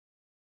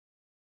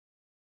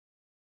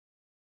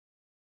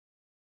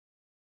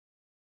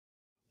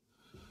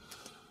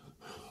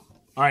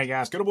All right,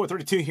 guys, Good Old Boy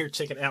 32 here.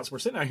 Check it out. So we're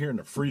sitting out here in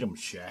the Freedom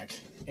Shack.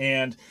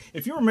 And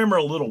if you remember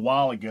a little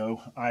while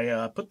ago,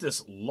 I put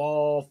this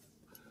Law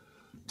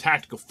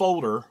Tactical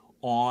folder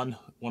on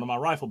one of my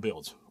rifle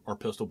builds, or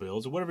pistol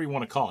builds, or whatever you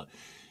want to call it.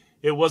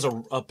 It was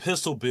a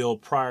pistol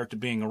build prior to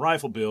being a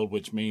rifle build,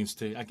 which means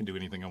I can do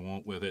anything I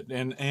want with it.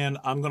 And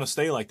I'm going to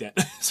stay like that.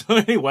 So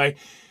anyway,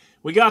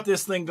 we got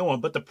this thing going.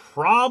 But the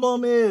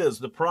problem is,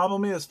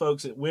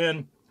 folks, that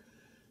when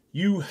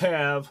you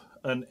have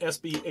an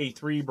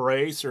SBA3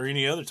 brace or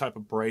any other type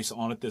of brace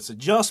on it that's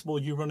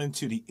adjustable, you run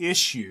into the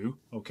issue,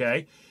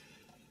 okay,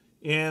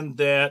 in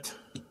that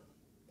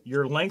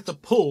your length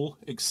of pull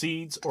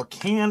exceeds or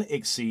can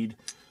exceed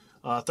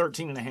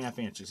 13.5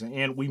 inches.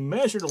 And we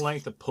measure the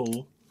length of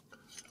pull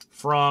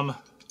from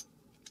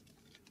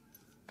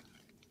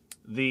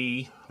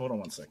the, hold on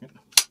one second,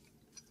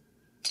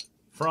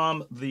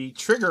 from the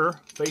trigger,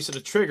 face of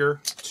the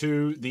trigger,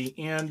 to the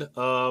end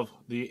of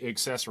the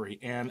accessory.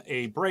 And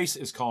a brace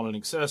is called an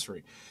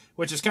accessory,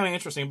 which is kind of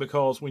interesting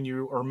because when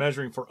you are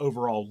measuring for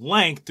overall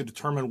length to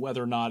determine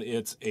whether or not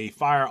it's a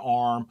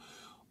firearm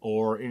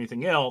or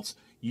anything else,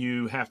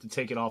 you have to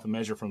take it off and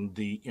measure from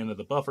the end of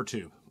the buffer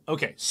tube.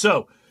 Okay,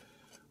 so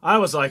I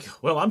was like,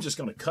 well, I'm just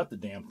going to cut the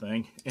damn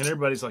thing. And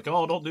everybody's like,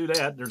 oh, don't do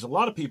that. There's a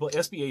lot of people,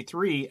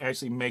 SBA3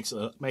 actually make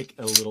a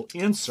little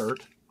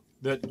insert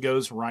that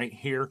goes right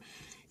here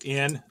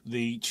in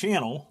the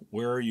channel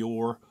where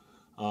your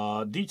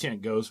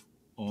detent goes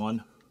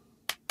on,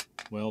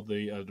 well,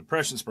 the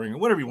depression spring, or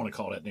whatever you want to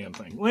call that damn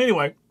thing. Well,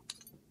 anyway,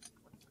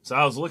 so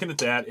I was looking at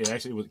that. It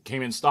actually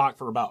came in stock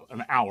for about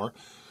an hour,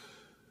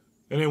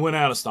 and it went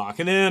out of stock.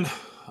 And then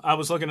I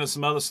was looking at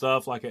some other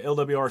stuff, like a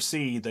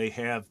LWRC. They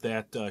have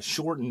that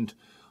shortened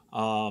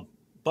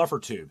buffer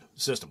tube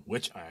system,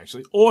 which I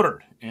actually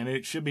ordered, and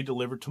it should be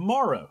delivered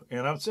tomorrow.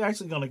 And I'm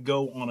actually going to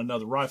go on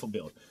another rifle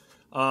build.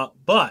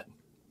 But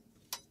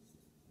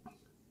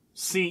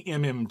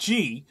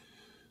CMMG,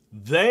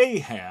 they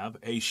have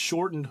a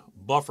shortened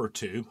buffer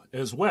tube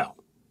as well.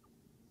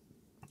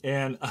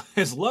 And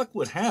as luck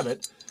would have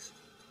it,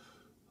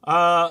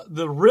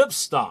 the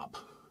ripstop,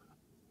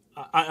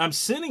 I'm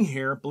sitting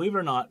here, believe it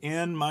or not,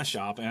 in my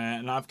shop,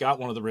 and I've got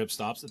one of the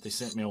ripstops that they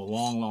sent me a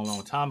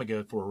long time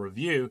ago for a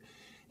review.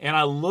 And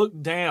I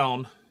looked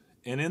down,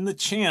 and in the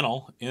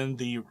channel, in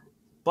the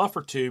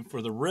buffer tube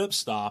for the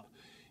ripstop,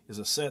 is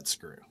a set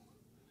screw.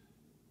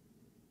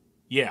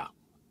 Yeah,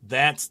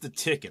 that's the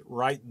ticket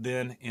right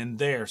then and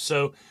there.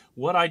 So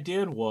what I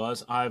did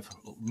was I've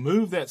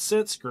moved that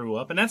set screw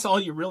up, and that's all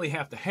you really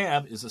have to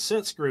have is a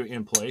set screw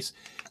in place.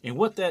 And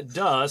what that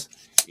does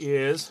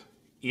is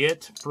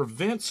it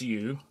prevents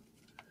you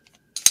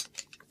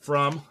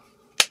from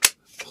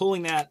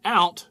pulling that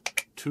out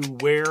to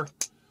where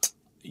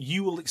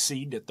you will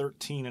exceed the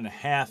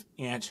 13.5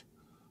 inch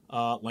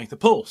length of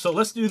pull. So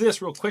let's do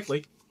this real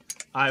quickly.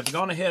 I've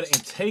gone ahead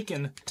and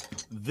taken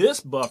this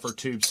buffer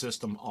tube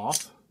system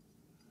off,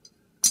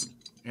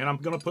 and I'm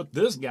going to put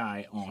this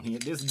guy on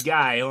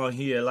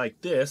here,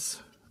 like this,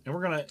 and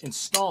we're going to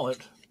install it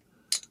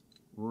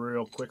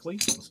real quickly.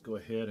 Let's go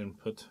ahead and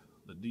put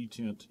the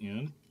detent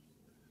in,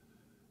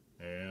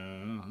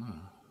 and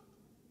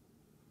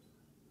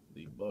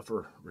the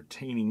buffer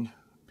retaining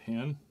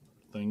pin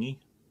thingy.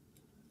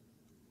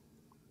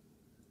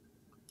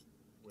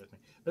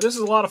 But this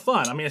is a lot of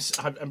fun. I mean,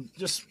 I'm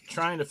just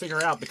trying to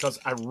figure out, because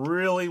I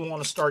really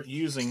want to start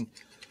using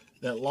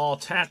that Law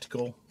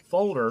Tactical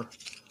folder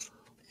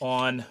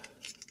on,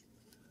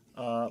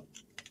 well,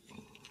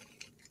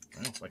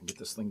 if I can get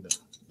this thing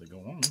to go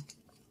on.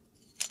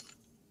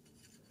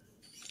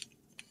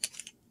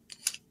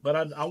 But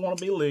I want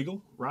to be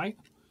legal, right?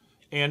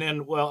 And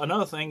then, well,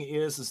 another thing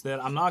is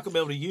that I'm not going to be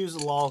able to use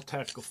the Law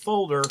Tactical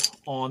folder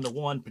on the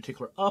one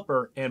particular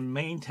upper and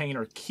maintain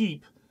or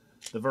keep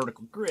the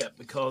vertical grip,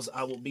 because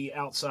I will be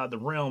outside the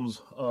realms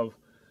of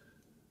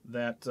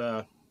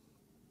that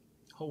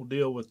whole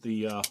deal with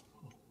the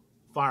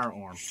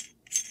firearm.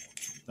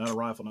 Not a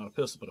rifle, not a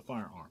pistol, but a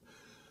firearm.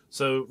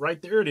 So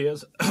right there it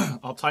is.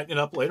 I'll tighten it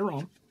up later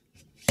on.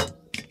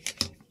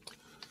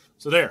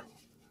 So there.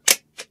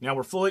 Now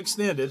we're fully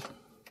extended,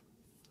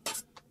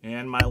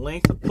 and my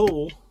length of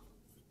pull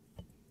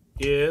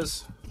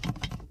is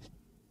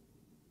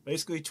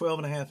basically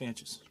 12.5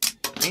 inches.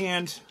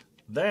 And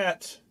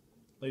that,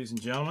 ladies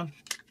and gentlemen,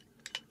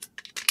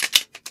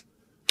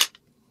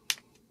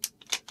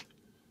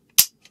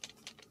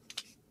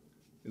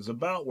 is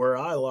about where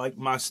I like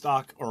my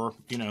stock, or,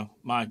 you know,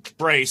 my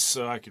brace,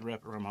 so I can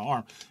wrap it around my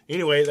arm.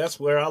 Anyway, that's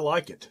where I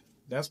like it.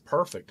 That's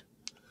perfect.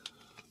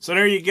 So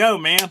there you go,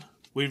 man.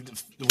 We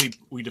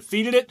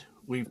defeated it.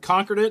 We've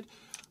conquered it.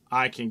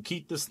 I can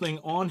keep this thing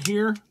on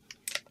here,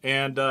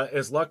 and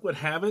as luck would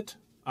have it,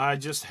 I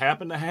just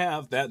happen to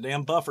have that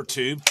damn buffer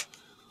tube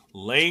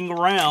laying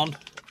around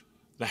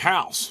the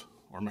house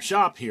or my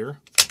shop here,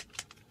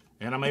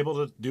 and I'm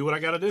able to do what I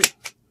got to do.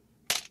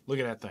 Look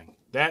at that thing.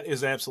 That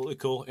is absolutely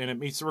cool, and it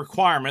meets the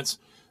requirements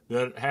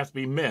that have to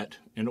be met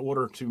in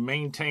order to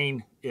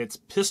maintain its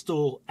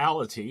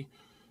pistolality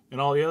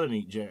and all the other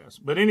neat jazz.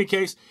 But in any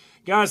case,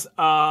 guys,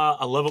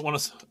 I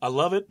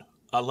love it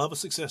I love a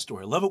success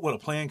story. I love it when a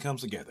plan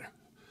comes together,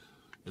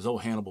 as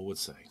old Hannibal would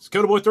say. It's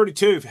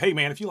CodaBoy32. Hey,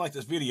 man, if you like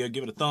this video,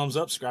 give it a thumbs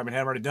up. Subscribe if you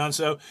haven't already done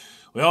so.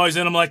 We always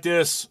end them like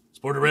this.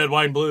 Support the red,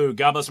 white, and blue.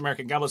 God bless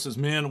America. God bless his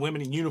men and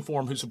women in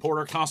uniform who support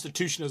our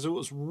Constitution as it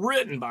was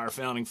written by our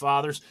founding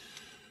fathers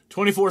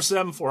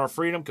 24/7 for our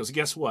freedom, because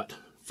guess what?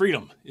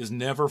 Freedom is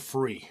never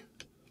free.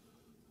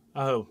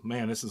 Oh,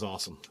 man, this is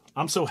awesome.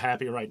 I'm so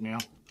happy right now.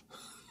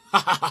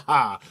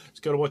 It's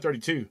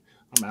CodaBoy32.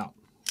 I'm out.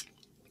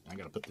 I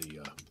got to put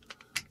the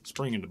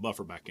spring and the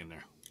buffer back in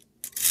there.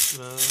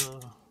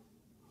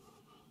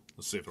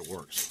 Let's see if it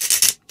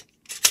works.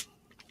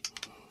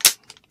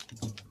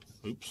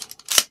 Oops.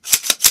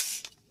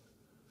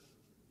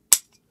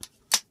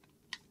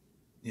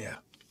 Yeah,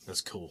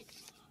 that's cool.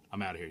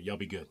 I'm out of here. Y'all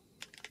be good.